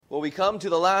Well, we come to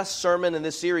the last sermon in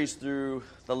this series through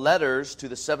the letters to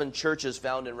the 7 churches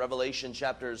found in Revelation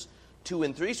chapters 2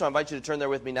 and 3. So I invite you to turn there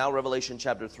with me now, Revelation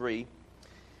chapter 3.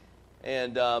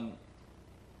 And the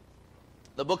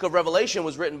book of Revelation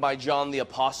was written by John the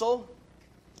Apostle,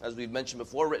 as we've mentioned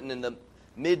before, written in the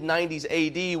mid-90s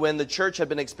AD when the church had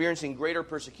been experiencing greater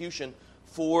persecution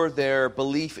for their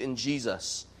belief in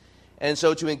Jesus. And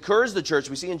so to encourage the church,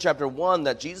 we see in chapter 1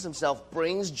 that Jesus himself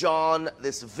brings John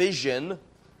this vision,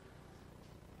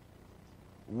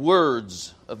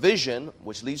 words, a vision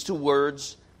which leads to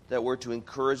words that were to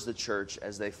encourage the church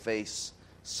as they face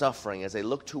suffering, as they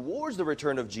look towards the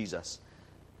return of Jesus,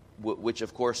 which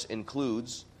of course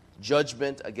includes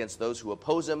judgment against those who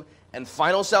oppose him and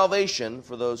final salvation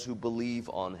for those who believe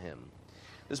on him.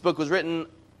 This book was written,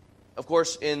 of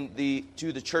course, to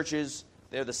the churches.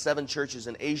 They're the 7 churches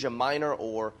in Asia Minor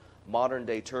or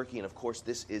modern-day Turkey, and of course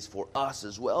this is for us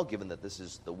as well, given that this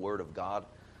is the Word of God.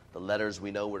 The letters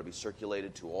we know were to be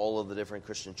circulated to all of the different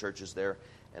Christian churches there,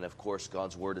 and of course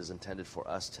God's Word is intended for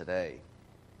us today.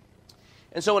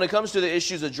 And so when it comes to the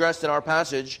issues addressed in our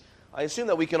passage, I assume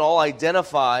that we can all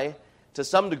identify to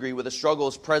some degree with the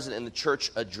struggles present in the church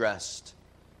addressed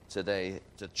today,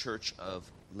 the church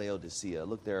of Laodicea.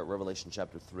 Look there at Revelation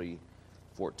chapter 3,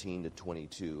 14 to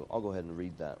 22. I'll go ahead and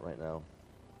read that right now.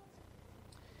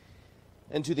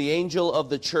 And to the angel of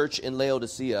the church in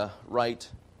Laodicea write,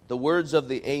 the words of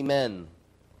the Amen,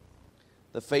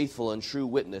 the faithful and true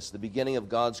witness, the beginning of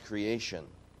God's creation.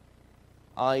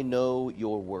 I know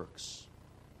your works.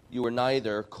 You are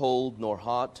neither cold nor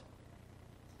hot.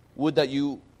 Would that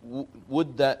you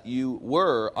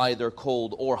were either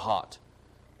cold or hot.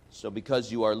 So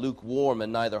because you are lukewarm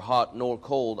and neither hot nor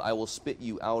cold, I will spit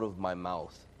you out of my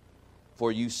mouth. For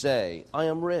you say, I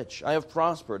am rich, I have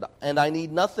prospered, and I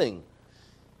need nothing,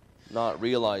 not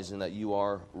realizing that you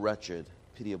are wretched,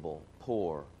 pitiable,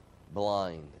 poor,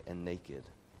 blind, and naked.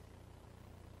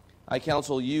 I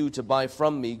counsel you to buy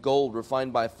from me gold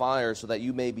refined by fire, so that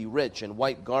you may be rich, and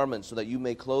white garments, so that you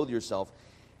may clothe yourself,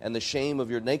 and the shame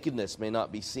of your nakedness may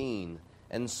not be seen,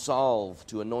 and salve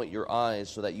to anoint your eyes,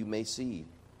 so that you may see.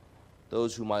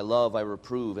 Those whom I love I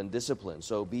reprove and discipline,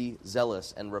 so be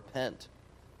zealous and repent.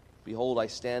 Behold, I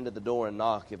stand at the door and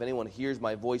knock. If anyone hears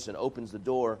my voice and opens the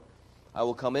door, I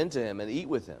will come into him and eat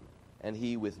with him, and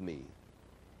he with me.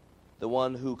 The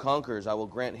one who conquers, I will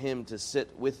grant him to sit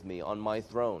with me on my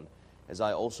throne, as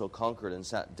I also conquered and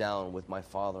sat down with my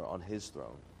Father on his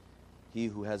throne. He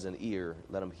who has an ear,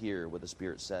 let him hear what the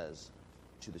Spirit says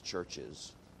to the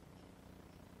churches.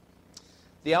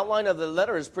 The outline of the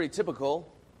letter is pretty typical.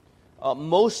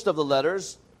 Most of the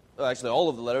letters, actually all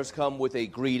of the letters, come with a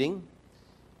greeting.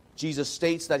 Jesus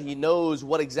states that he knows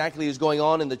what exactly is going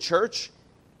on in the church,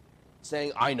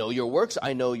 saying, I know your works,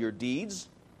 I know your deeds.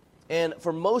 And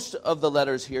for most of the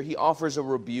letters here, he offers a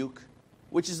rebuke,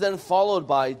 which is then followed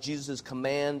by Jesus'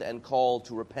 command and call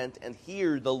to repent and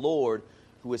hear the Lord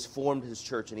who has formed his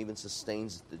church and even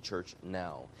sustains the church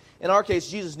now. In our case,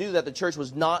 Jesus knew that the church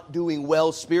was not doing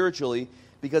well spiritually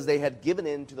because they had given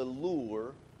in to the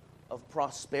lure of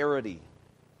prosperity.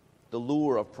 The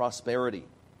lure of prosperity.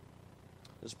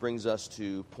 This brings us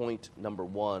to point number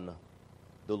 1,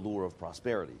 the lure of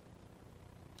prosperity.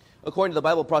 According to the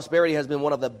Bible, prosperity has been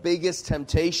one of the biggest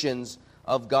temptations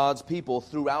of God's people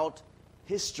throughout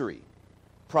history.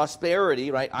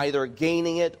 Prosperity, right, either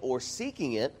gaining it or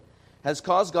seeking it, has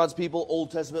caused God's people,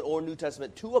 Old Testament or New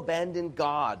Testament, to abandon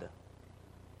God.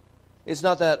 It's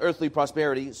not that earthly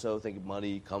prosperity, so think of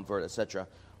money, comfort, etc.,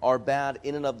 are bad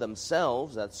in and of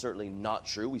themselves. That's certainly not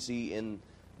true. We see in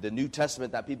the New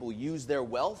Testament that people use their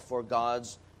wealth for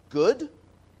God's good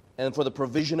and for the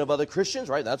provision of other Christians,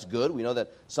 right? That's good. We know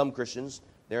that some Christians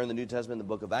there in the New Testament, in the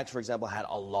book of Acts, for example, had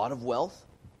a lot of wealth.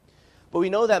 But we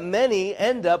know that many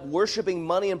end up worshiping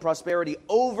money and prosperity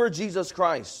over Jesus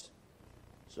Christ.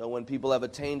 So when people have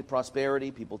attained prosperity,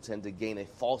 people tend to gain a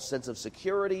false sense of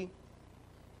security,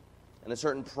 and a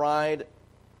certain pride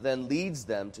then leads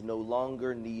them to no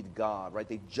longer need God, right?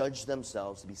 They judge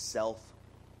themselves to be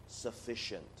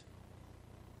self-sufficient.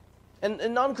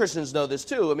 And non-Christians know this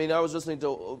too. I mean, I was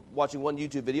watching one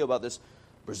YouTube video about this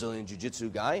Brazilian jiu-jitsu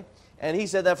guy, and he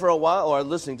said that for a while, or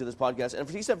listening to this podcast, and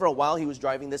he said for a while he was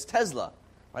driving this Tesla,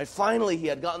 right? Finally, he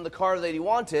had gotten the car that he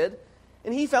wanted,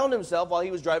 and he found himself, while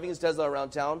he was driving his Tesla around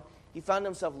town, he found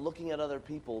himself looking at other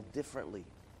people differently.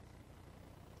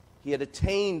 He had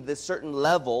attained this certain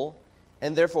level,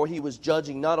 and therefore he was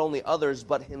judging not only others,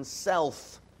 but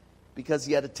himself, because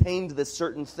he had attained this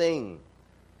certain thing.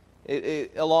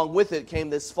 Along with it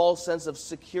came this false sense of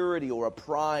security or a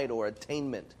pride or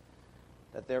attainment.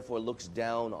 that therefore looks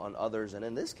down on others. And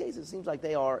in this case, it seems like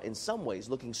they are, in some ways,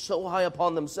 looking so high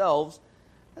upon themselves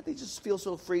that they just feel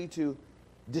so free to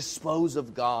dispose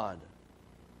of God.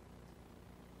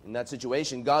 In that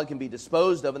situation, God can be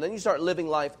disposed of, and then you start living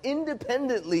life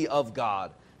independently of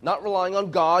God, not relying on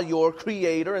God, your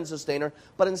creator and sustainer,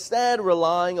 but instead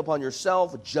relying upon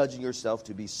yourself, judging yourself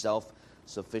to be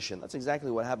self-sufficient. That's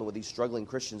exactly what happened with these struggling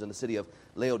Christians in the city of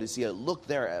Laodicea. Look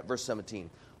there at verse 17.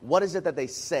 What is it that they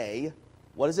say?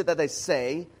 What is it that they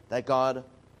say that God,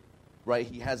 right,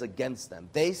 he has against them?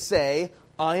 They say,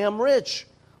 I am rich,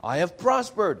 I have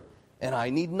prospered, and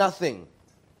I need nothing.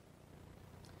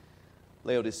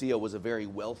 Laodicea was a very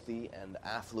wealthy and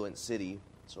affluent city,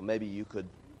 so maybe you could,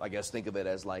 I guess, think of it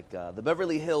as like the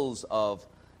Beverly Hills of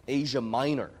Asia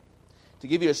Minor. To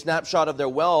give you a snapshot of their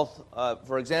wealth,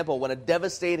 for example, when a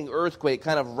devastating earthquake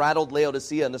kind of rattled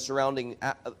Laodicea and the surrounding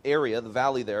area, the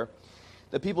valley there,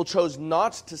 the people chose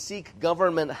not to seek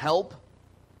government help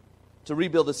to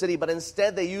rebuild the city, but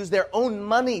instead they used their own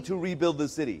money to rebuild the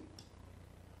city.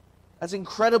 That's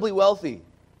incredibly wealthy.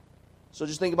 So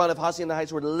just think about if Hacienda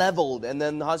Heights were leveled, and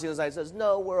then Hacienda Heights says,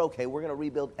 no, we're okay, we're going to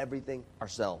rebuild everything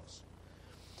ourselves.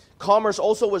 Commerce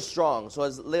also was strong. So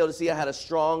as Laodicea had a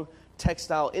strong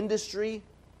textile industry,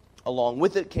 along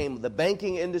with it came the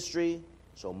banking industry,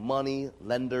 so money,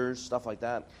 lenders, stuff like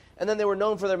that. And then they were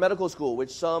known for their medical school,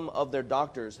 which some of their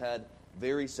doctors had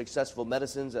very successful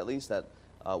medicines, at least, that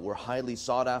were highly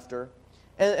sought after.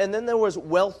 And then there was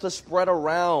wealth to spread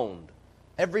around.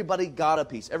 Everybody got a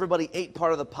piece. Everybody ate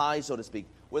part of the pie, so to speak,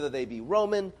 whether they be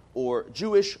Roman or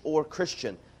Jewish or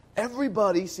Christian.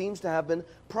 Everybody seems to have been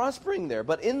prospering there.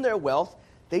 But in their wealth,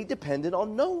 they depended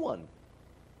on no one.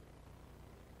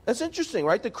 That's interesting,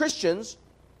 right? The Christians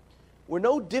were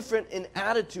no different in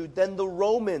attitude than the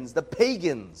Romans, the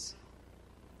pagans.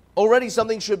 Already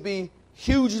something should be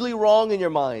hugely wrong in your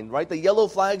mind, right? The yellow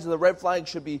flags and the red flags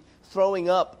should be throwing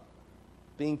up,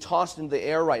 being tossed into the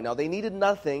air right now. They needed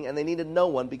nothing and they needed no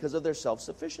one because of their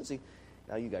self-sufficiency.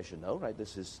 Now you guys should know, right?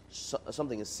 This is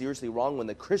something is seriously wrong when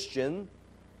the Christian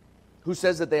who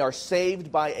says that they are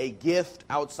saved by a gift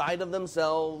outside of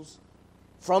themselves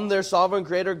from their sovereign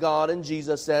creator God and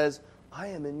Jesus says, I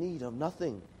am in need of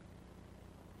nothing.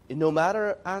 In no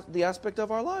matter the aspect of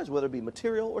our lives, whether it be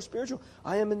material or spiritual,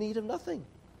 I am in need of nothing.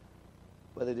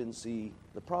 But they didn't see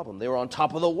the problem. They were on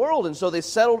top of the world, and so they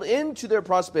settled into their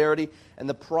prosperity and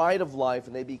the pride of life,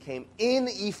 and they became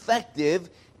ineffective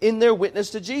in their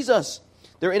witness to Jesus.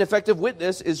 Their ineffective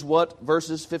witness is what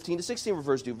verses 15 to 16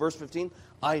 refers to. Verse 15,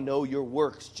 I know your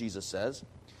works, Jesus says.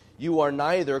 You are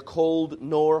neither cold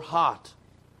nor hot.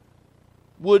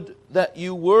 Would that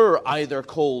you were either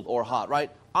cold or hot, right?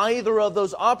 Either of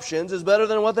those options is better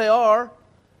than what they are.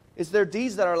 It's their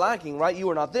deeds that are lacking, right? You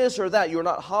are not this or that. You are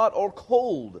not hot or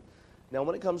cold. Now,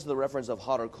 when it comes to the reference of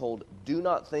hot or cold, do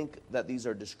not think that these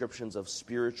are descriptions of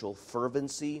spiritual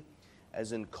fervency,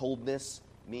 as in coldness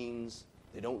means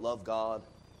they don't love God,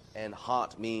 and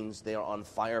hot means they are on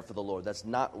fire for the Lord. That's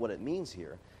not what it means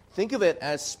here. Think of it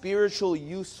as spiritual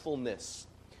usefulness.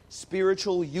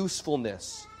 Spiritual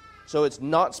usefulness. So it's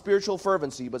not spiritual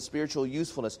fervency, but spiritual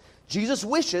usefulness. Jesus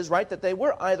wishes, right, that they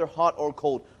were either hot or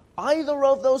cold. Either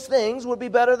of those things would be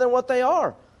better than what they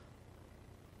are.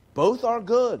 Both are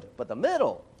good, but the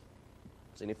middle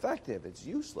is ineffective. It's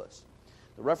useless.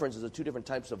 The reference is to two different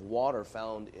types of water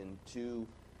found in two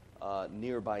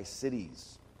nearby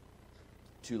cities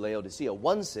to Laodicea.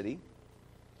 One city,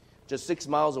 just 6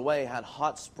 miles away, had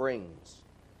hot springs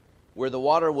where the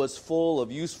water was full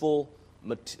of useful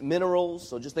minerals.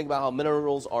 So just think about how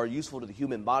minerals are useful to the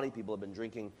human body. People have been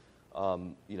drinking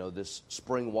this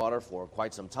spring water for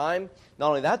quite some time. Not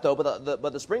only that, though, but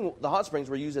the hot springs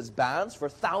were used as baths for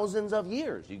thousands of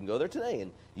years. You can go there today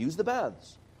and use the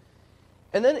baths.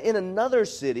 And then in another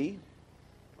city,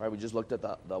 right, we just looked at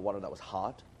the water that was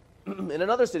hot. In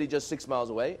another city just 6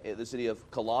 miles away, the city of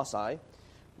Colossae,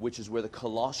 which is where the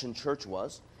Colossian church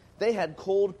was, they had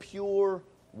cold, pure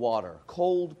water,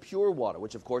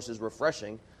 which of course is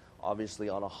refreshing, obviously,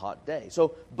 on a hot day.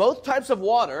 So both types of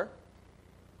water,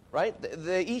 right,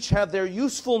 they each have their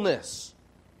usefulness.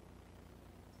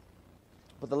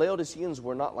 But the Laodiceans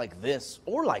were not like this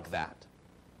or like that.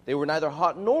 They were neither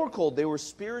hot nor cold. They were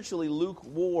spiritually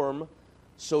lukewarm,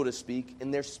 so to speak,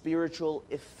 in their spiritual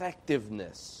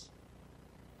effectiveness.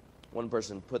 One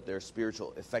person put their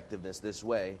spiritual effectiveness this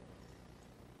way: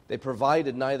 they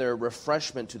provided neither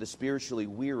refreshment to the spiritually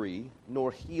weary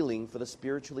nor healing for the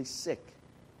spiritually sick.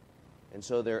 And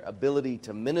so their ability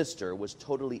to minister was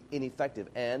totally ineffective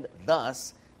and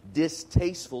thus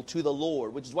distasteful to the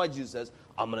Lord, which is why Jesus says,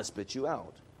 I'm going to spit you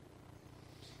out.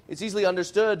 It's easily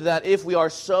understood that if we are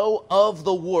so of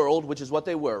the world, which is what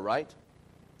they were, right?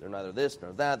 They're neither this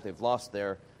nor that. They've lost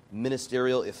their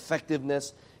ministerial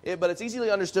effectiveness. But it's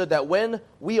easily understood that when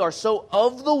we are so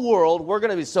of the world, we're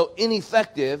going to be so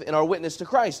ineffective in our witness to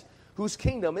Christ, whose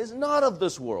kingdom is not of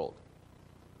this world.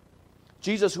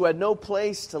 Jesus, who had no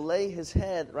place to lay his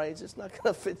head, right? It's just not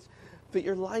going to fit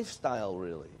your lifestyle,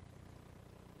 really.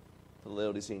 For the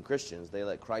Laodicean Christians, they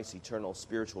let Christ's eternal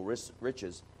spiritual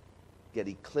riches get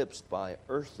eclipsed by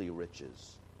earthly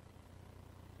riches.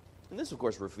 And this, of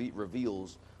course,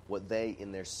 reveals what they,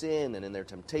 in their sin and in their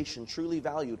temptation, truly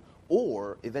valued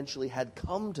or eventually had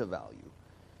come to value.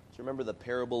 So remember the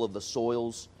parable of the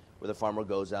soils, where the farmer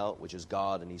goes out, which is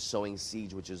God, and he's sowing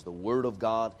seeds, which is the Word of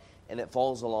God, and it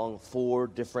falls along 4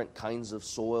 different kinds of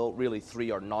soil. Really,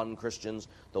 3 are non-Christians.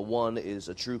 The one is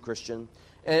a true Christian.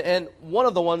 And one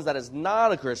of the ones that is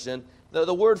not a Christian,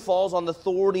 the word falls on the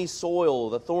thorny soil,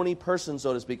 the thorny person,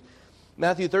 so to speak.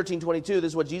 Matthew 13:22,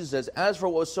 this is what Jesus says, "As for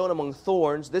what was sown among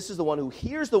thorns, this is the one who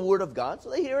hears the word of God,"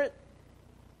 so they hear it,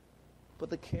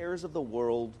 "but the cares of the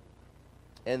world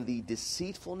and the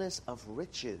deceitfulness of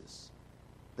riches,"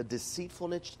 the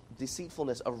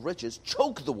deceitfulness of riches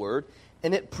choke the word,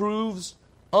 and it proves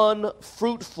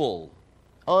unfruitful.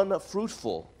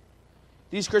 Unfruitful.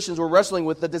 These Christians were wrestling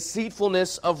with the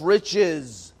deceitfulness of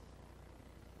riches,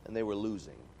 and they were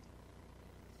losing.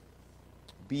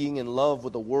 Being in love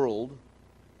with the world,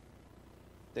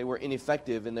 they were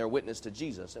ineffective in their witness to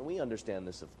Jesus. And we understand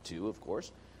this too, of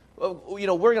course. We're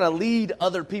going to lead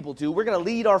other people to, we're going to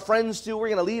lead our friends to, we're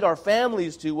going to lead our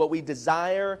families to what we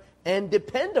desire and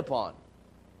depend upon.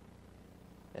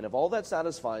 And if all that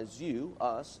satisfies you,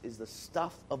 us, is the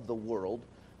stuff of the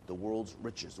world's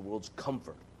riches, the world's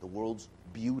comfort, the world's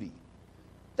beauty,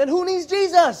 then who needs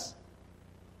Jesus?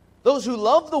 Those who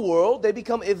love the world, they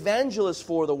become evangelists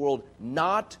for the world,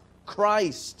 not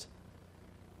Christ.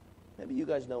 Maybe you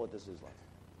guys know what this is like.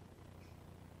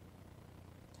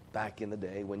 Back in the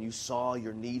day, when you saw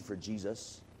your need for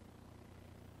Jesus,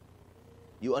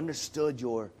 you understood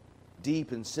your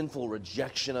deep and sinful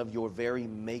rejection of your very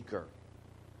Maker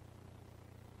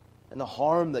and the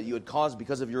harm that you had caused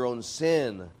because of your own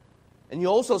sin. And you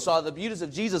also saw the beauties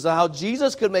of Jesus, how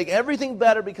Jesus could make everything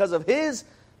better because of his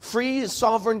free,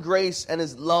 sovereign grace and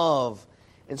his love.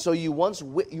 And so you once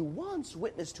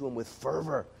witnessed to him with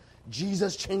fervor.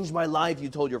 Jesus changed my life, you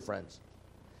told your friends.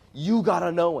 You got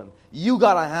to know him. You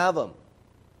got to have him.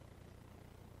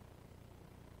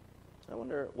 I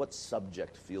wonder what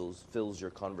subject fills your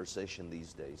conversation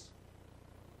these days.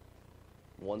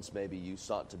 Once maybe you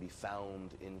sought to be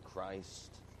found in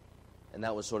Christ, and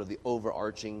that was sort of the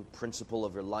overarching principle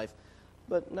of your life.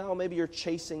 But now maybe you're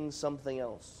chasing something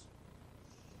else.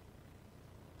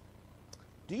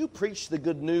 Do you preach the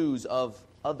good news of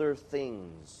other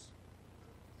things?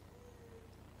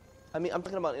 I mean, I'm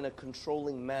talking about in a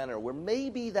controlling manner where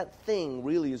maybe that thing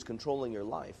really is controlling your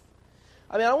life.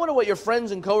 I mean, I wonder what your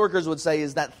friends and coworkers would say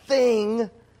is that thing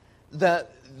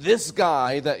that this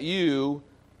guy that you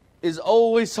is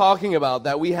always talking about,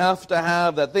 that we have to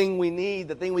have, that thing we need,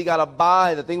 the thing we got to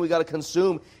buy, the thing we got to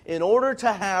consume in order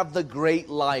to have the great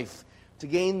life, to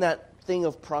gain that thing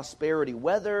of prosperity,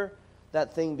 whether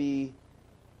that thing be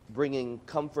bringing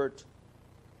comfort,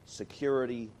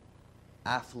 security,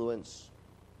 affluence,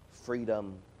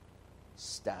 freedom,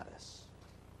 status.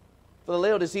 For the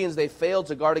Laodiceans, they failed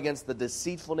to guard against the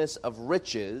deceitfulness of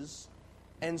riches,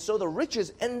 and so the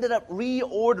riches ended up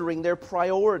reordering their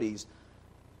priorities.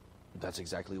 That's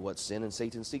exactly what sin and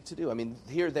Satan seek to do. I mean,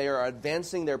 here they are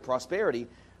advancing their prosperity,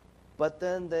 but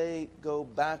then they go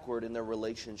backward in their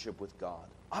relationship with God.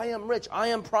 I am rich. I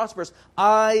am prosperous.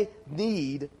 I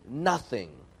need nothing.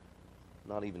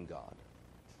 Not even God.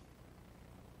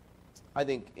 I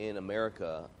think in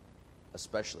America,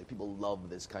 especially, people love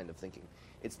this kind of thinking.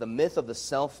 It's the myth of the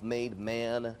self-made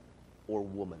man or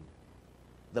woman.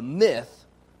 The myth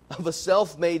of a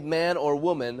self-made man or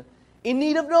woman in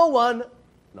need of no one,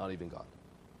 not even God.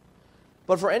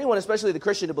 But for anyone, especially the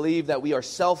Christian, to believe that we are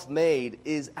self-made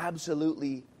is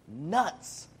absolutely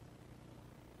nuts.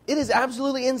 It is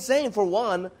absolutely insane. For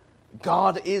one,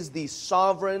 God is the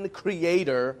sovereign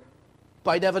creator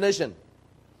by definition,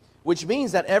 which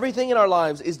means that everything in our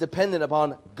lives is dependent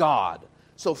upon God.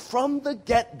 So from the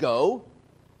get-go,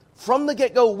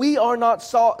 we are not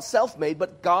self-made,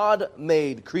 but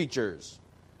God-made creatures.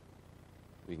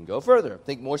 We can go further.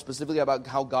 Think more specifically about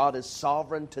how God is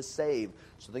sovereign to save.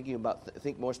 So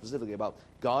think more specifically about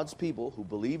God's people who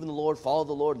believe in the Lord, follow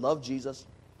the Lord, love Jesus,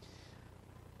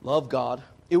 love God.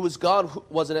 It was God,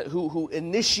 wasn't it, who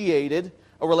initiated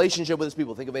a relationship with his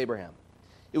people. Think of Abraham.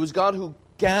 It was God who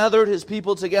gathered his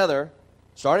people together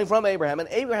Starting from Abraham, and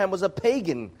Abraham was a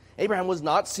pagan. Abraham was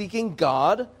not seeking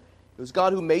God. It was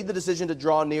God who made the decision to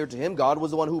draw near to him. God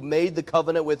was the one who made the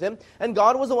covenant with him, and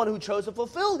God was the one who chose to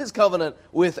fulfill his covenant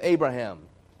with Abraham.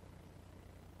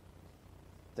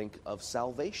 Think of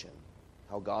salvation,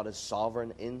 how God is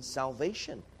sovereign in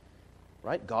salvation.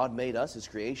 Right? God made us, his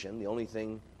creation. The only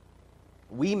thing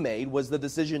we made was the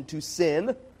decision to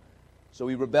sin. So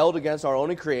we rebelled against our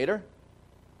only creator,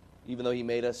 even though he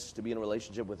made us to be in a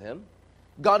relationship with him.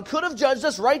 God could have judged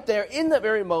us right there in that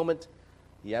very moment.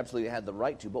 He absolutely had the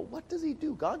right to. But what does he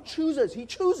do? God chooses. He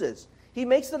chooses. He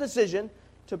makes the decision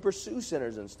to pursue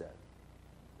sinners instead.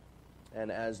 And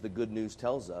as the good news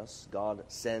tells us, God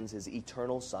sends his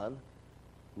eternal Son,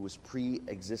 who was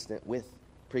pre-existed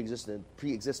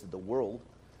the world.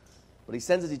 But he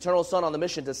sends his eternal Son on the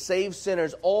mission to save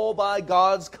sinners, all by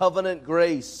God's covenant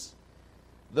grace.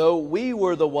 Though we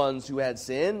were the ones who had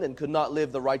sinned and could not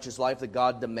live the righteous life that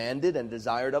God demanded and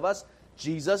desired of us,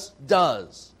 Jesus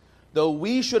does. Though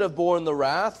we should have borne the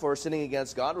wrath for sinning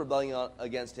against God, rebelling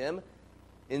against him,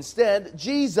 instead,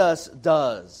 Jesus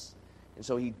does. And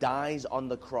so he dies on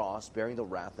the cross, bearing the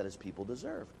wrath that his people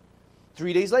deserve.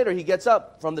 3 days later, he gets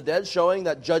up from the dead, showing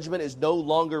that judgment is no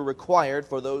longer required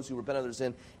for those who repent of their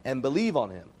sin and believe on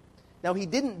him. Now, he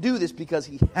didn't do this because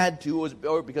he had to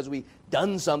or because we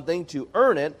done something to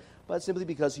earn it, but simply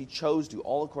because he chose to,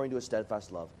 all according to his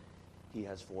steadfast love. He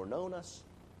has foreknown us.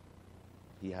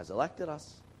 He has elected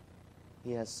us.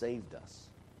 He has saved us.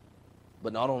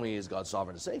 But not only is God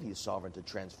sovereign to save, he is sovereign to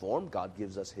transform. God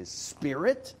gives us his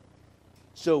Spirit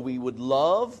so we would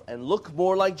love and look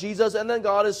more like Jesus. And then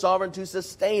God is sovereign to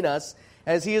sustain us,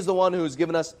 as he is the one who has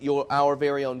given us our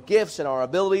very own gifts and our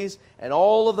abilities and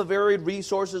all of the varied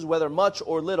resources, whether much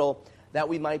or little, that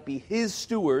we might be his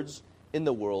stewards in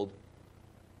the world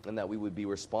and that we would be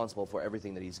responsible for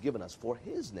everything that he's given us for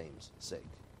his name's sake.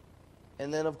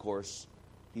 And then, of course,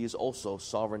 he is also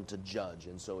sovereign to judge,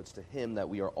 and so it's to him that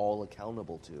we are all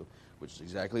accountable to, which is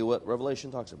exactly what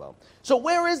Revelation talks about. So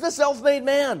where is the self-made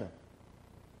man?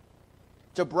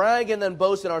 To brag and then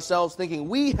boast in ourselves, thinking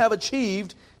we have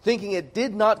achieved, thinking it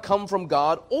did not come from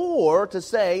God, or to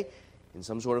say, in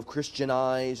some sort of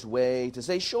Christianized way, to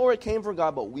say, sure, it came from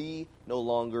God, but we no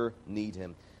longer need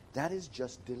him. That is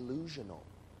just delusional.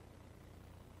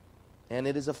 And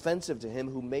it is offensive to him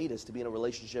who made us to be in a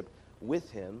relationship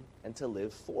with him and to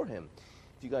live for him.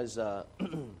 If you guys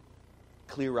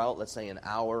clear out, let's say, an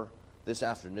hour this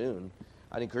afternoon,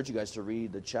 I'd encourage you guys to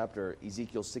read the chapter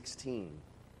Ezekiel 16.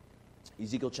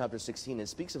 Ezekiel chapter 16, it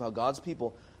speaks of how God's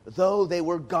people, though they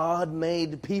were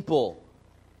God-made people,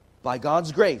 by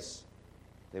God's grace,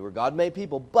 they were God-made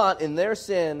people, but in their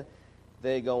sin,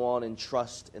 they go on and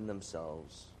trust in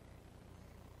themselves.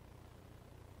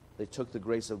 They took the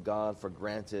grace of God for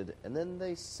granted, and then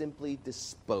they simply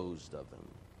disposed of him.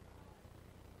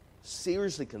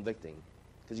 Seriously convicting,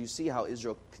 because you see how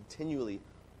Israel continually,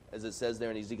 as it says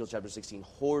there in Ezekiel chapter 16,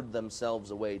 hoard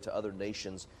themselves away to other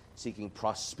nations, seeking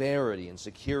prosperity and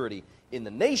security in the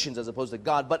nations as opposed to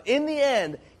God. But in the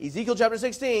end, Ezekiel chapter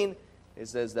 16, it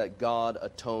says that God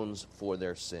atones for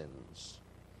their sins.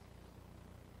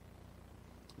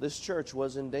 This church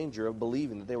was in danger of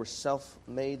believing that they were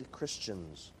self-made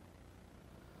Christians.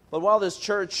 But while this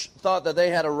church thought that they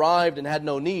had arrived and had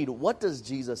no need, what does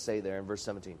Jesus say there in verse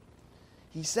 17?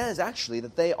 He says actually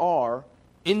that they are,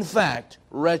 in fact,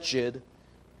 wretched,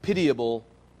 pitiable,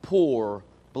 poor,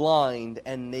 blind,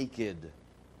 and naked.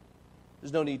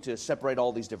 There's no need to separate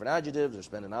all these different adjectives or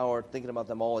spend an hour thinking about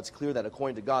them all. It's clear that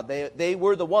according to God, they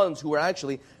were the ones who were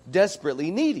actually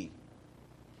desperately needy.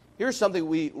 Here's something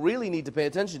we really need to pay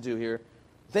attention to here.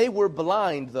 They were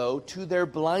blind, though, to their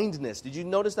blindness. Did you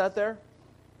notice that there?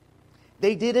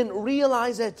 They didn't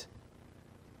realize it.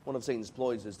 One of Satan's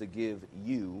ploys is to give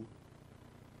you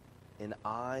an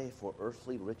eye for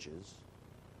earthly riches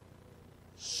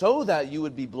so that you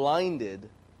would be blinded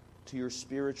to your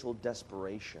spiritual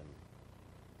desperation.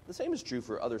 The same is true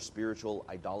for other spiritual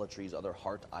idolatries, other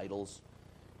heart idols.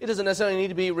 It doesn't necessarily need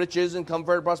to be riches and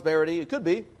comfort and prosperity. It could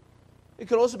be. It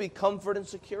could also be comfort and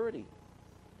security.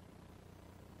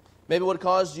 Maybe what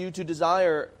caused you to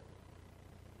desire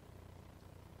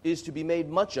is to be made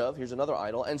much of. Here's another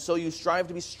idol. And so you strive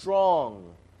to be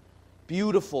strong,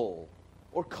 beautiful,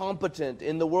 or competent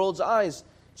in the world's eyes.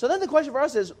 So then the question for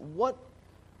us is, what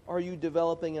are you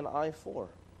developing an eye for?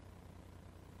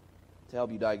 To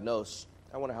help you diagnose,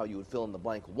 I wonder how you would fill in the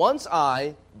blank. Once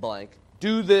I, blank,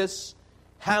 do this,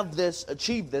 have this,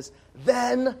 achieve this,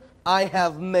 then I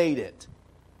have made it.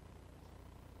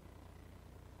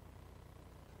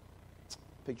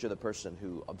 Picture the person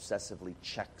who obsessively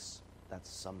checks that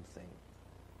something.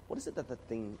 What is that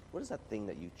thing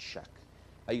that you check?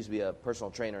 I used to be a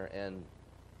personal trainer, and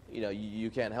you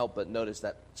can't help but notice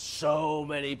that so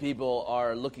many people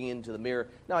are looking into the mirror.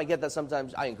 Now, I get that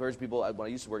sometimes. I encourage people, when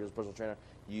I used to work as a personal trainer,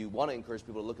 you want to encourage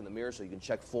people to look in the mirror so you can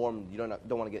check form. You don't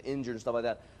want to get injured and stuff like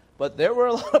that. But there were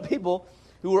a lot of people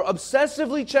who were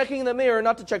obsessively checking the mirror,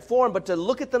 not to check form, but to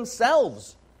look at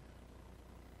themselves.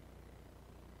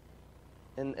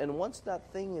 And once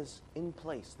that thing is in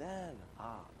place, then,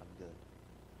 I'm good.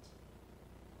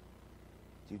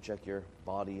 Do you check your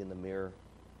body in the mirror?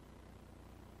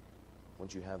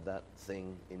 Once you have that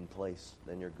thing in place,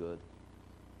 then you're good.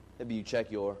 Maybe you check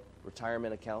your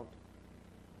retirement account.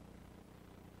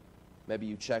 Maybe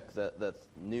you check the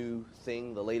new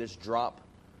thing, the latest drop,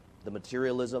 the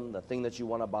materialism, the thing that you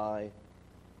want to buy.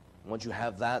 Once you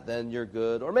have that, then you're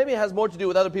good. Or maybe it has more to do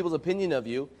with other people's opinion of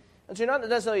you. And so you're not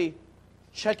necessarily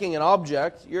checking an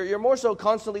object. You're more so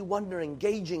constantly wondering,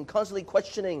 gauging, constantly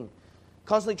questioning,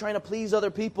 constantly trying to please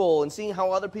other people and seeing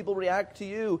how other people react to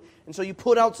you. And so you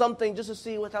put out something just to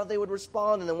see how they would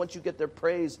respond. And then once you get their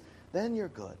praise, then you're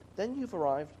good. Then you've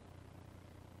arrived.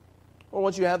 Or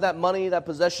once you have that money, that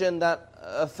possession, that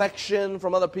affection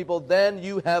from other people, then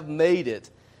you have made it.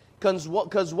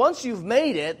 Because once you've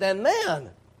made it, then man,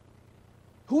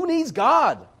 who needs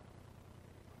God?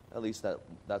 At least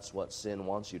that's what sin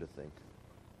wants you to think.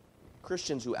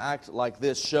 Christians who act like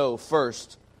this show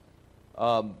first,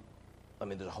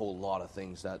 there's a whole lot of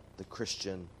things that the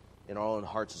Christian in our own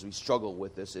hearts as we struggle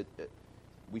with this.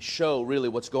 We show really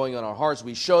what's going on in our hearts.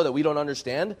 We show that we don't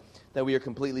understand that we are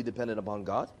completely dependent upon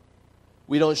God.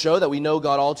 We don't show that we know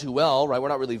God all too well, right? We're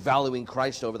not really valuing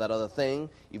Christ over that other thing,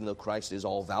 even though Christ is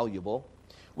all valuable.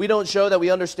 We don't show that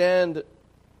we understand,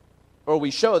 or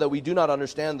we show that we do not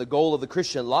understand the goal of the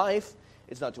Christian life.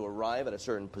 It's not to arrive at a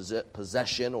certain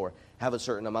possession or have a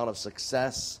certain amount of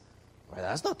success. Right?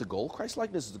 That's not the goal.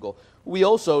 Christ-likeness is the goal. We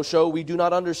also show we do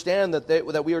not understand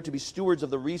that we are to be stewards of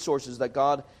the resources that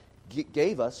God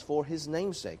gave us for His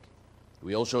namesake.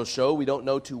 We also show we don't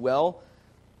know too well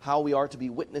how we are to be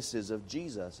witnesses of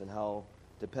Jesus and how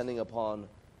depending upon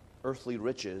earthly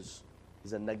riches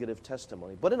is a negative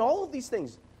testimony. But in all of these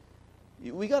things,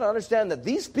 we got to understand that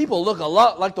these people look a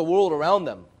lot like the world around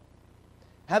them.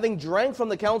 Having drank from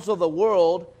the counsel of the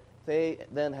world, they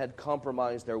then had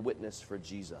compromised their witness for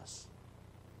Jesus.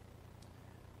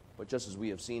 But just as we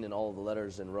have seen in all of the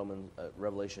letters in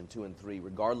Revelation 2 and 3,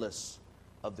 regardless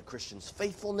of the Christian's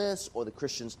faithfulness or the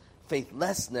Christian's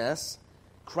faithlessness,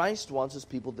 Christ wants His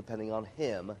people depending on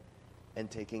Him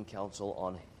and taking counsel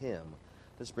on Him.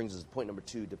 This brings us to point number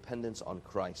 2, dependence on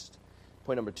Christ.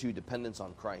 Point number 2, dependence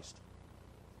on Christ.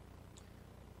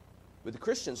 With the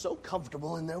Christians so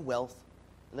comfortable in their wealth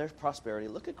and their prosperity,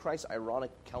 look at Christ's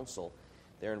ironic counsel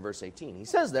there in verse 18. He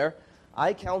says there,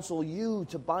 I counsel you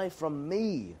to buy from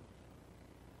me.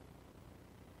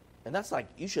 And that's like,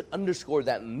 you should underscore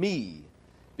that me.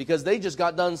 Because they just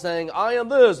got done saying, I am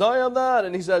this, I am that.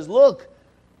 And he says, look,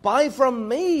 buy from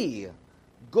me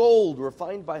gold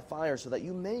refined by fire so that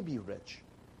you may be rich,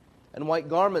 and white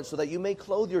garments so that you may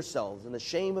clothe yourselves, and the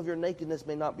shame of your nakedness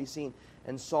may not be seen,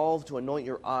 and salve to anoint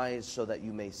your eyes so that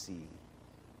you may see.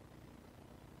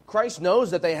 Christ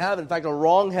knows that they have, in fact, a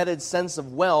wrong-headed sense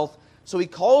of wealth, so He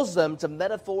calls them to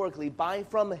metaphorically buy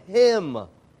from Him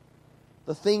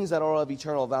the things that are of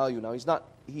eternal value. Now,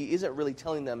 He isn't really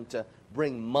telling them to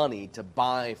bring money to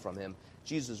buy from Him.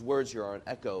 Jesus' words here are an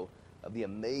echo of the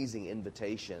amazing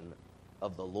invitation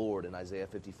of the Lord in Isaiah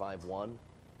 55:1.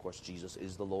 Of course, Jesus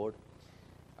is the Lord.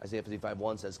 Isaiah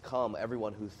 55:1 says, come,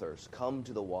 everyone who thirsts, come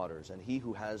to the waters, and he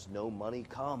who has no money,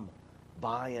 come,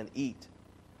 buy and eat.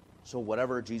 So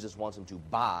whatever Jesus wants them to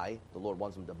buy, the Lord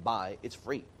wants them to buy, it's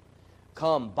free.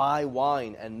 Come, buy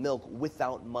wine and milk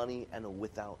without money and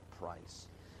without price.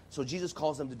 So Jesus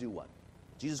calls them to do what?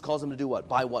 Jesus calls them to do what?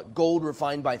 Buy what? Gold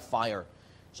refined by fire.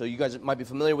 So you guys might be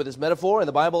familiar with this metaphor. In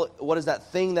the Bible, what is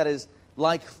that thing that is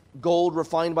like gold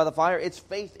refined by the fire? It's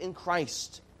faith in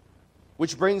Christ,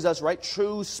 which brings us, right,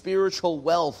 true spiritual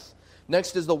wealth.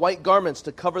 Next is the white garments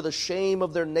to cover the shame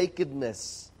of their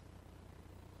nakedness.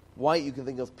 White, you can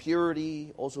think of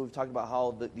purity. Also, we've talked about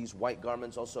how these white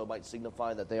garments also might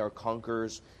signify that they are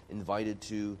conquerors invited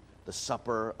to the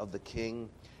supper of the king.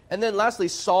 And then lastly,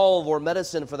 salve or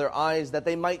medicine for their eyes that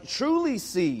they might truly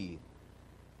see.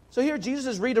 So here Jesus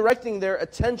is redirecting their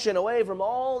attention away from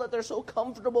all that they're so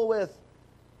comfortable with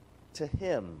to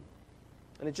Him.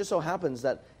 And it just so happens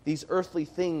that these earthly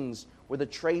things were the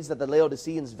trades that the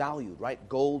Laodiceans valued, right?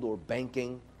 Gold or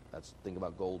banking. Think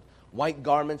about gold. White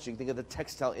garments, you can think of the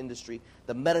textile industry.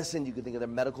 The medicine, you can think of their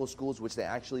medical schools, which they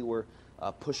actually were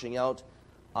pushing out.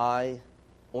 Eye,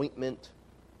 ointment.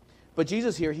 But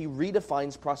Jesus here, He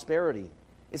redefines prosperity.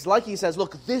 It's like he says,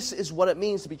 look, this is what it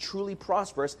means to be truly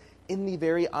prosperous in the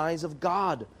very eyes of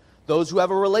God. Those who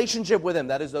have a relationship with him,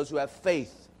 that is, those who have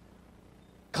faith.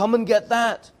 Come and get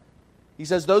that. He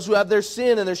says, those who have their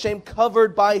sin and their shame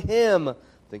covered by him.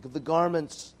 Think of the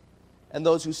garments. And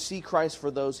those who see Christ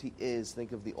for those he is.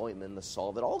 Think of the ointment and the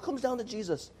salve. It all comes down to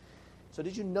Jesus. So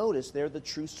did you notice they're the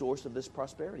true source of this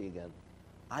prosperity again?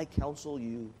 I counsel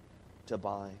you to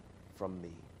buy from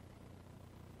me.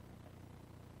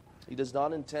 He does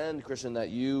not intend, Christian, that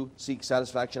you seek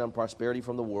satisfaction and prosperity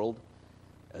from the world,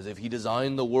 as if he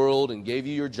designed the world and gave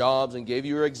you your jobs and gave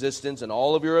you your existence and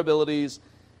all of your abilities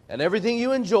and everything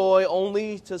you enjoy,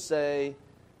 only to say,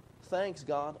 thanks,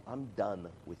 God, I'm done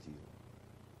with you.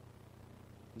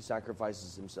 He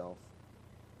sacrifices himself,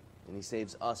 and he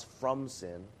saves us from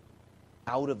sin,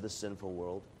 out of the sinful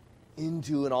world,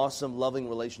 into an awesome, loving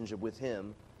relationship with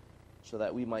him, so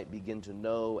that we might begin to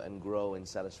know and grow in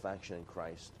satisfaction in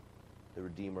Christ, the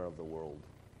Redeemer of the world.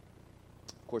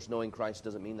 Of course, knowing Christ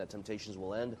doesn't mean that temptations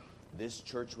will end. This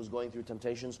church was going through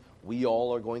temptations. We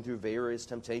all are going through various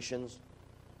temptations.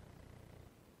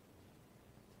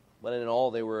 But in all,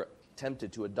 they were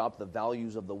tempted to adopt the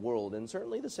values of the world. And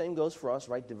certainly the same goes for us,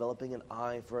 right? Developing an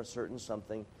eye for a certain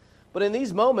something. But in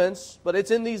these moments,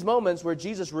 it's in these moments where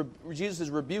Jesus'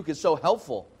 rebuke is so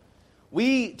helpful.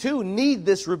 We, too, need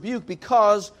this rebuke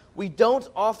because we don't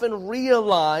often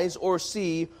realize or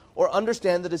see or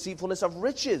understand the deceitfulness of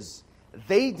riches.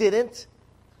 They didn't.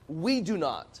 We do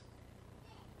not.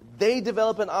 They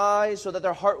develop an eye so that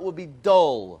their heart will be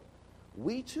dull.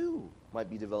 We, too, might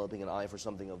be developing an eye for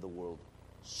something of the world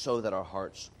so that our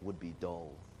hearts would be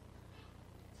dull.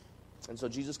 And so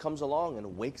Jesus comes along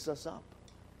and wakes us up.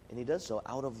 And he does so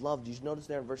out of love. Did you notice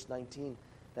there in verse 19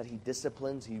 that he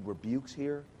disciplines, he rebukes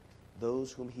here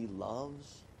those whom he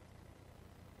loves?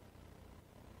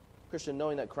 Christian,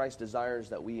 knowing that Christ desires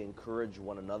that we encourage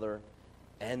one another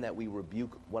and that we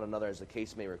rebuke one another as the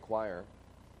case may require,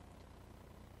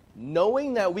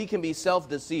 knowing that we can be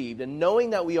self-deceived and knowing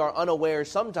that we are unaware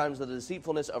sometimes of the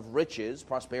deceitfulness of riches,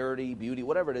 prosperity, beauty,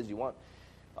 whatever it is you want,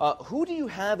 who do you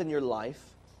have in your life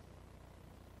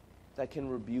that can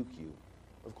rebuke you?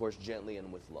 Of course, gently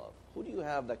and with love. Who do you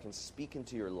have that can speak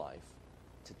into your life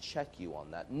to check you on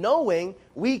that? Knowing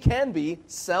we can be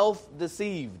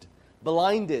self-deceived,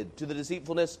 blinded to the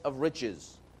deceitfulness of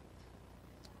riches.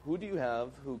 Who do you have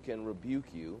who can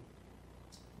rebuke you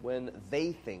when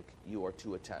they think you are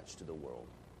too attached to the world?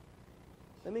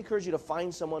 Let me encourage you to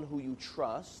find someone who you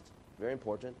trust, very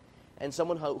important, and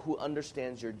someone who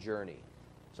understands your journey.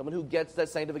 Someone who gets that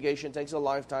sanctification, takes a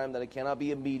lifetime, that it cannot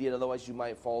be immediate, otherwise you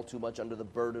might fall too much under the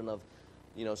burden of,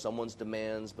 someone's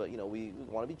demands. But, we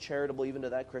want to be charitable even to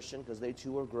that Christian because they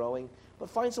too are growing. But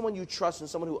find someone you trust and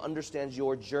someone who understands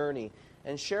your journey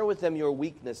and share with them your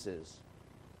weaknesses,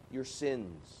 your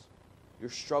sins, your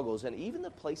struggles, and even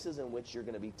the places in which you're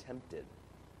going to be tempted.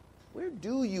 Where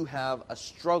do you have a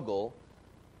struggle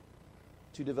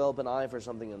to develop an eye for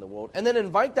something in the world? And then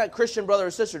invite that Christian brother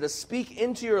or sister to speak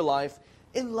into your life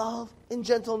in love, in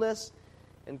gentleness,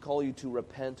 and call you to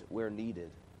repent where needed.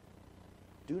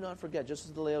 Do not forget, just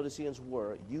as the Laodiceans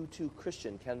were, you too,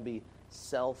 Christian, can be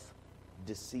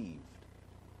self-deceived.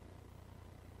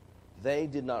 They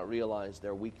did not realize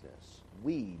their weakness.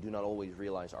 We do not always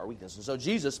realize our weakness. And so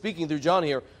Jesus, speaking through John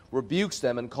here, rebukes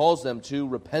them and calls them to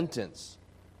repentance.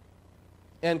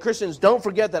 And Christians, don't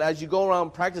forget that as you go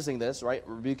around practicing this, right,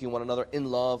 rebuking one another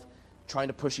in love, trying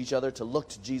to push each other to look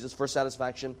to Jesus for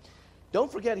satisfaction, don't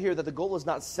forget here that the goal is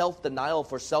not self-denial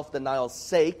for self-denial's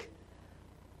sake.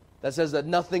 That says that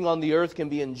nothing on the earth can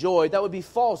be enjoyed. That would be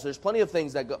false. There's plenty of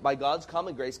things that by God's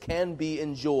common grace can be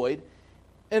enjoyed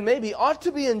and maybe ought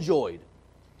to be enjoyed.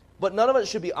 But none of it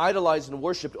should be idolized and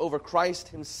worshipped over Christ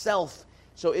himself.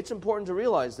 So it's important to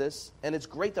realize this, and it's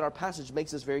great that our passage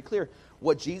makes this very clear.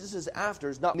 What Jesus is after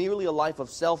is not merely a life of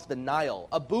self-denial.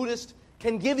 A Buddhist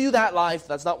can give you that life.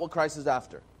 That's not what Christ is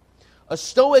after. A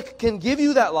Stoic can give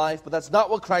you that life, but that's not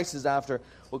what Christ is after.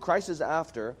 What Christ is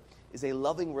after is a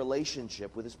loving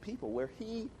relationship with his people where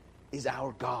he is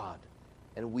our God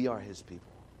and we are his people.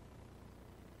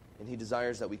 And he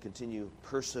desires that we continue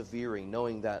persevering,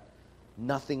 knowing that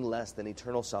nothing less than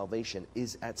eternal salvation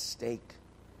is at stake.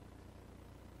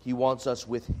 He wants us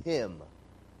with him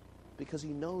because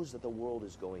he knows that the world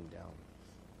is going down.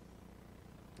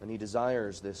 And he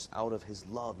desires this out of his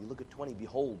love. You look at 20,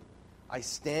 behold, I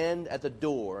stand at the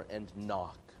door and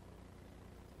knock.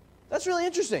 That's really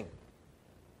interesting.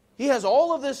 He has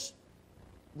all of this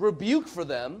rebuke for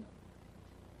them,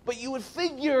 but you would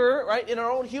figure, right, in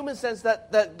our own human sense,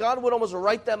 that God would almost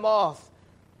write them off.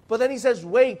 But then he says,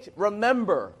 wait,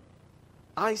 remember,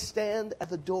 I stand at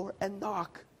the door and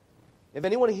knock. If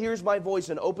anyone hears my voice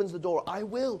and opens the door, I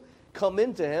will come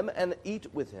into him and eat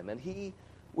with him, and he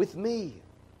with me.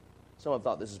 Some have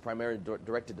thought this is primarily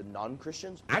directed to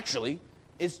non-Christians. Actually,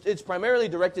 it's primarily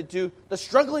directed to the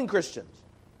struggling Christians.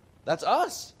 That's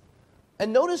us.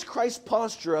 And notice Christ's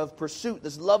posture of pursuit,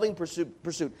 this loving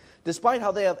pursuit. Despite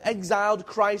how they have exiled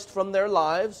Christ from their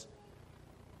lives,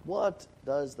 what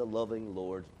does the loving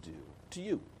Lord do to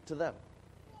you, to them?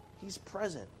 He's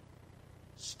present,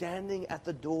 standing at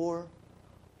the door,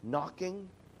 knocking.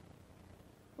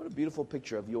 What a beautiful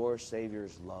picture of your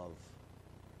Savior's love.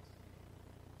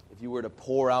 If you were to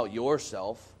pour out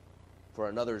yourself for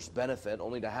another's benefit,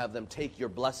 only to have them take your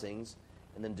blessings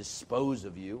and then dispose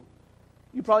of you,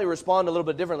 you probably respond a little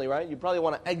bit differently, right? You probably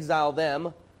want to exile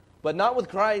them, but not with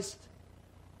Christ.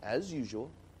 As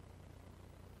usual,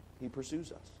 he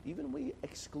pursues us. Even we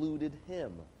excluded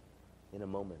him in a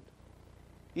moment.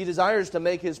 He desires to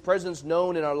make his presence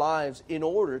known in our lives in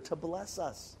order to bless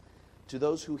us. To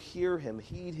those who hear him,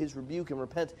 heed his rebuke, and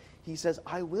repent, he says,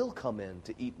 I will come in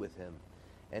to eat with him,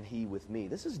 and he with me.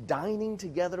 This is dining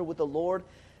together with the Lord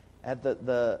at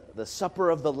the supper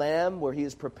of the Lamb, where he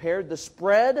has prepared the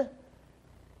spread.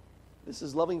 This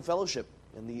is loving fellowship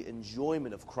and the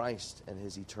enjoyment of Christ and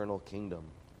his eternal kingdom.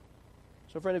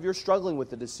 So, friend, if you're struggling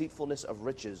with the deceitfulness of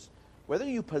riches, whether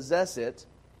you possess it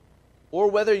or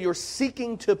whether you're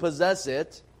seeking to possess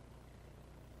it,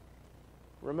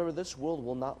 remember, this world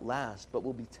will not last, but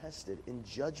will be tested in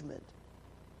judgment.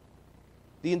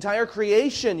 The entire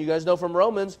creation, you guys know from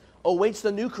Romans, awaits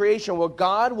the new creation where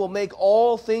God will make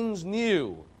all things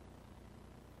new.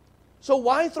 So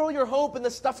why throw your hope in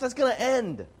the stuff that's going to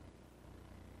end?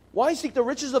 Why seek the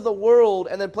riches of the world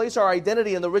and then place our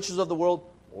identity in the riches of the world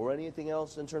or anything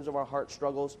else in terms of our heart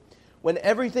struggles when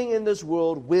everything in this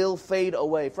world will fade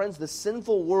away? Friends, the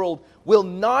sinful world will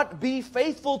not be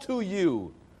faithful to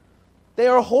you. They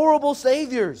are horrible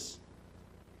saviors.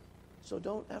 So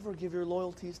don't ever give your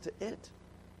loyalties to it.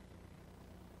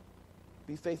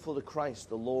 Be faithful to Christ,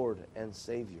 the Lord and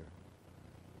Savior.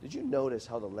 Did you notice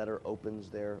how the letter opens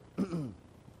there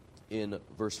in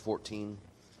verse 14?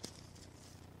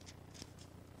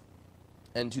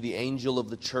 And to the angel of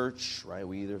the church, right?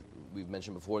 We've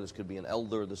mentioned before, this could be an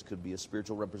elder, this could be a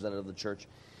spiritual representative of the church.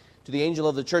 To the angel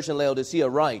of the church in Laodicea,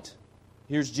 write.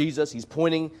 Here's Jesus. He's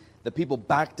pointing the people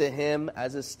back to him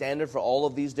as a standard for all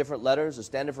of these different letters, a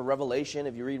standard for Revelation.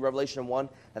 If you read Revelation 1,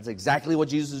 that's exactly what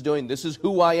Jesus is doing. This is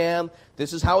who I am.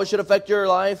 This is how it should affect your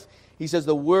life. He says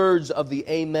the words of the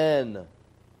Amen.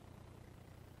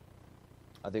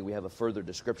 I think we have a further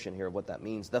description here of what that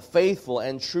means. The faithful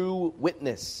and true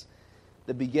witness,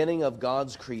 the beginning of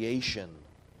God's creation.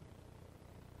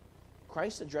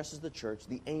 Christ addresses the church,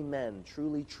 the Amen,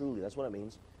 truly, truly. That's what it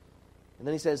means. And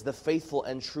then he says, the faithful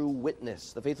and true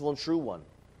witness, the faithful and true one.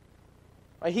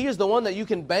 Right? He is the one that you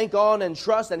can bank on and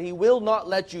trust, and he will not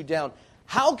let you down.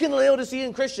 How can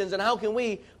Laodicean Christians and how can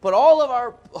we put all of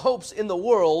our hopes in the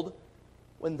world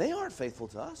when they aren't faithful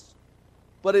to us?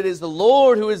 But it is the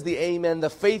Lord who is the Amen,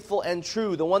 the faithful and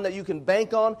true, the one that you can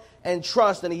bank on and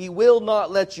trust, and he will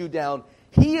not let you down.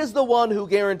 He is the one who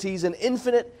guarantees an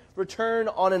infinite return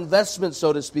on investment,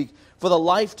 so to speak, for the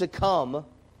life to come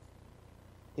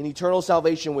in eternal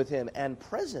salvation with him, and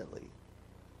presently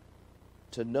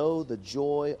to know the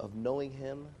joy of knowing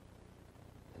him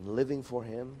and living for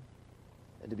him,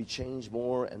 and to be changed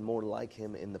more and more like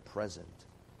him in the present,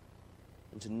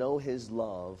 and to know his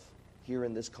love here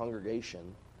in this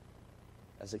congregation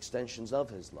as extensions of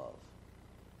his love.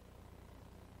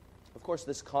 Of course,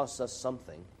 this costs us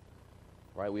something,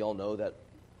 right? We all know that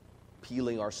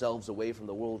peeling ourselves away from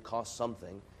the world costs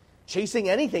something. Chasing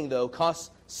anything, though,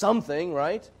 costs something,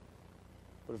 right?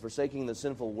 But forsaking the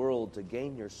sinful world to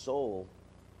gain your soul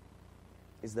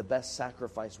is the best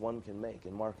sacrifice one can make.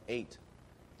 In Mark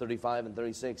 8:35 and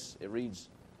 36, it reads,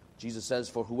 Jesus says,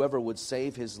 for whoever would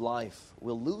save his life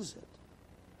will lose it.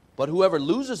 But whoever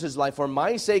loses his life for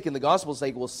my sake and the gospel's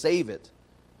sake will save it.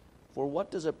 For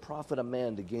what does it profit a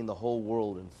man to gain the whole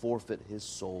world and forfeit his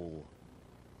soul?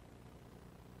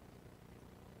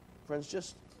 Friends,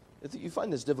 just if you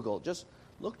find this difficult, just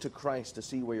look to Christ to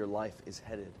see where your life is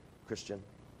headed, Christian.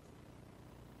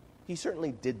 He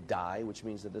certainly did die, which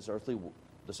means that this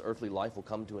earthly life will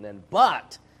come to an end.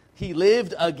 But he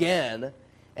lived again,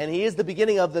 and he is the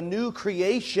beginning of the new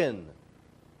creation.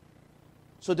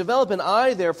 So develop an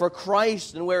eye there for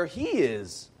Christ and where he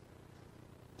is.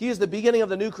 He is the beginning of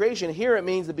the new creation. Here it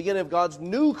means the beginning of God's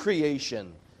new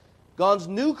creation. God's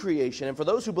new creation. And for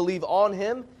those who believe on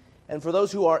him, and for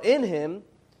those who are in him,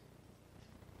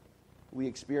 we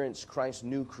experience Christ's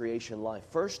new creation life.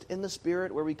 First in the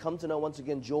Spirit, where we come to know once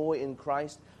again joy in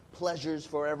Christ, pleasures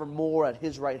forevermore at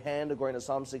his right hand, according to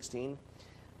Psalm 16.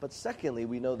 But secondly,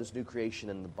 we know this new creation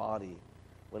in the body,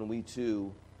 when we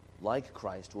too, like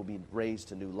Christ, will be raised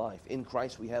to new life. In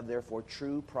Christ we have therefore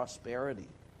true prosperity,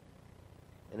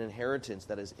 an inheritance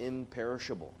that is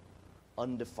imperishable,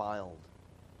 undefiled,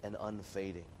 and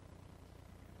unfading.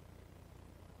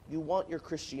 You want your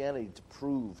Christianity to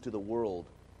prove to the world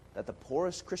that the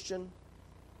poorest Christian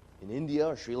in India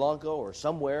or Sri Lanka or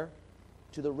somewhere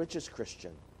to the richest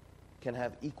Christian can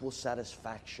have equal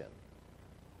satisfaction.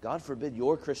 God forbid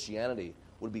your Christianity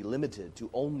would be limited to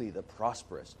only the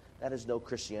prosperous. That is no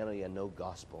Christianity and no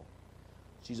gospel.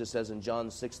 Jesus says in John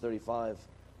 6:35,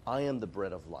 I am the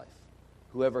bread of life.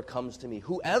 Whoever comes to me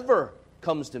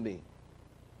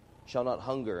shall not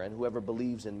hunger, and whoever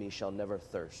believes in me shall never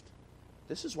thirst.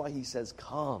 This is why he says,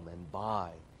 come and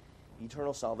buy.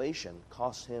 Eternal salvation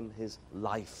costs him his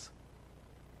life,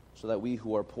 so that we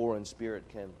who are poor in spirit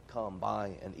can come,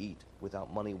 buy, and eat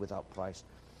without money, without price.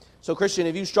 So, Christian,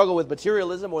 if you struggle with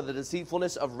materialism or the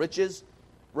deceitfulness of riches,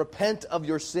 repent of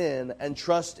your sin and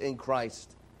trust in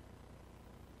Christ.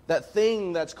 That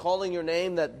thing that's calling your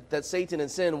name that Satan and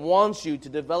sin wants you to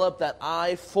develop that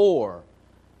eye for,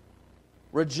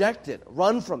 reject it,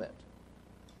 run from it.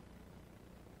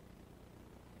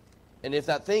 And if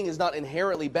that thing is not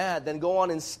inherently bad, then go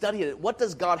on and study it. What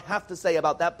does God have to say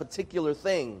about that particular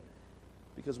thing?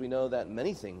 Because we know that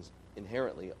many things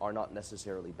inherently are not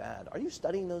necessarily bad. Are you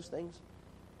studying those things?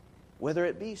 Whether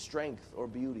it be strength or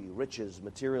beauty, riches,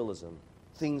 materialism,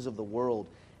 things of the world,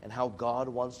 and how God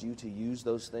wants you to use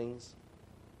those things.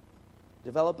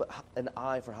 Develop an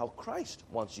eye for how Christ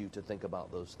wants you to think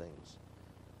about those things.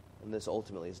 And this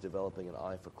ultimately is developing an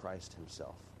eye for Christ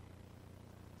himself.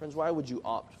 Friends, why would you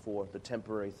opt for the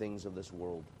temporary things of this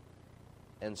world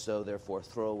and so therefore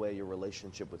throw away your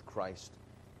relationship with Christ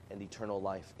and eternal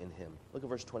life in him? Look at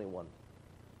verse 21.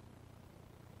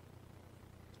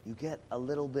 You get a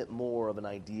little bit more of an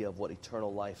idea of what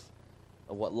eternal life,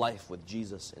 of what life with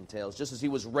Jesus entails. Just as he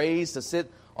was raised to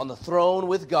sit on the throne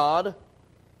with God,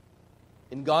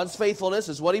 in God's faithfulness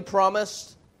is what he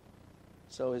promised,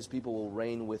 so his people will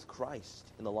reign with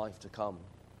Christ in the life to come.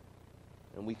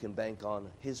 And we can bank on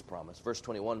his promise. Verse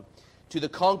 21, to the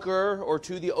conqueror or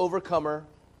to the overcomer,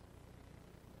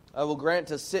 I will grant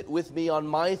to sit with me on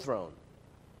my throne,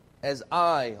 as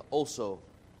I also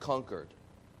conquered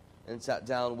and sat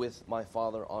down with my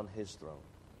Father on his throne.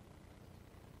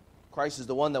 Christ is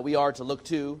the one that we are to look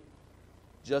to.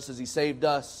 Just as he saved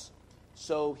us,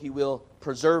 so he will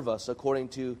preserve us according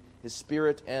to his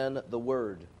Spirit and the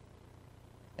Word.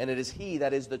 And it is he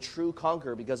that is the true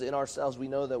conqueror, because in ourselves we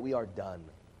know that we are done.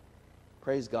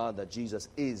 Praise God that Jesus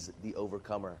is the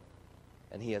overcomer,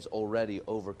 and he has already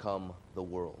overcome the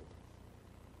world,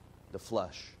 the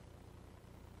flesh,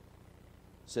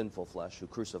 sinful flesh, who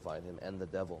crucified him, and the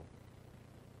devil.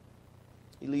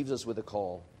 He leaves us with a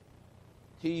call.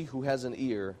 He who has an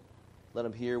ear, let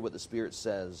him hear what the Spirit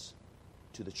says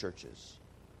to the churches.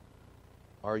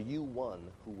 Are you one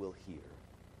who will hear?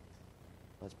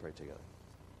 Let's pray together.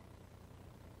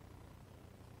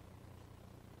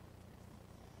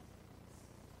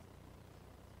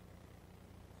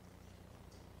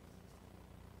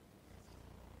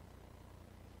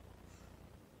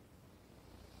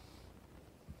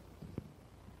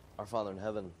 Our Father in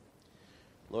heaven,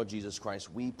 Lord Jesus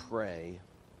Christ, we pray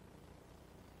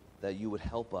that you would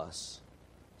help us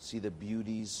see the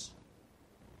beauties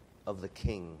of the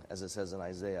King, as it says in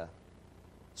Isaiah,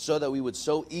 so that we would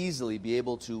so easily be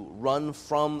able to run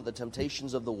from the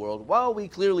temptations of the world. While we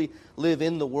clearly live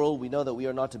in the world, we know that we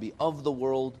are not to be of the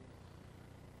world.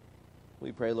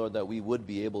 We pray, Lord, that we would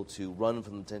be able to run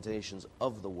from the temptations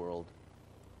of the world,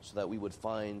 so that we would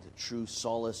find true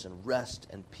solace and rest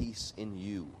and peace in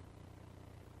you.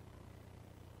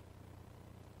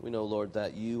 We know, Lord,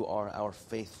 that you are our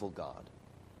faithful God.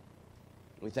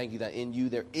 We thank you that in you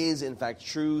there is, in fact,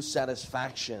 true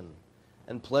satisfaction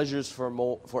and pleasures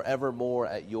forevermore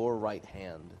at your right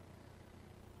hand.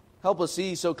 Help us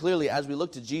see so clearly as we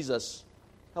look to Jesus,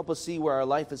 help us see where our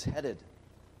life is headed,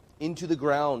 into the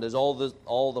ground as all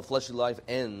the fleshly life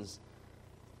ends.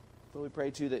 But we pray,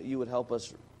 too, that you would help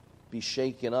us be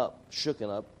shooken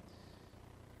up,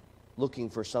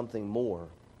 looking for something more,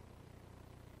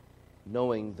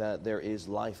 knowing that there is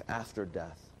life after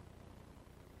death,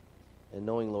 and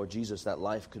knowing, Lord Jesus, that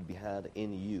life could be had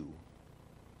in you.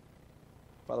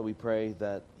 Father, we pray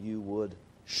that you would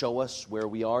show us where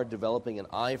we are developing an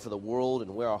eye for the world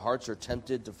and where our hearts are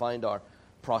tempted to find our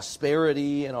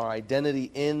prosperity and our identity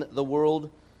in the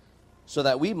world, so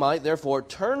that we might therefore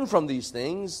turn from these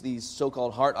things, these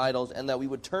so-called heart idols, and that we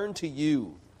would turn to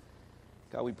you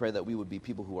God, we pray that we would be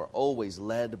people who are always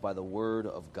led by the Word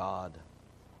of God.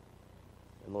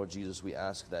 And Lord Jesus, we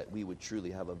ask that we would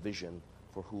truly have a vision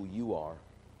for who you are,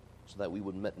 so that we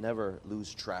would never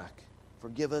lose track.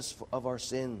 Forgive us of our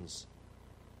sins,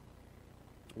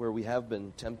 where we have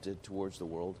been tempted towards the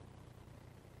world,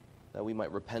 that we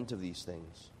might repent of these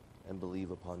things and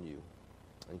believe upon you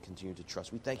and continue to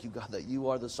trust. We thank you, God, that you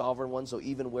are the sovereign one, so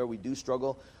even where we do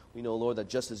struggle, we know, Lord, that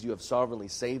just as you have sovereignly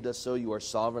saved us, so you are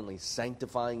sovereignly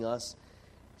sanctifying us,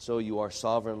 so you are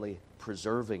sovereignly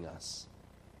preserving us.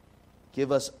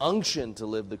 Give us unction to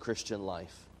live the Christian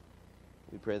life.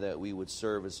 We pray that we would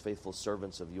serve as faithful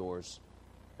servants of yours,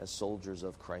 as soldiers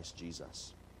of Christ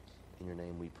Jesus. In your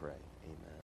name we pray. Amen.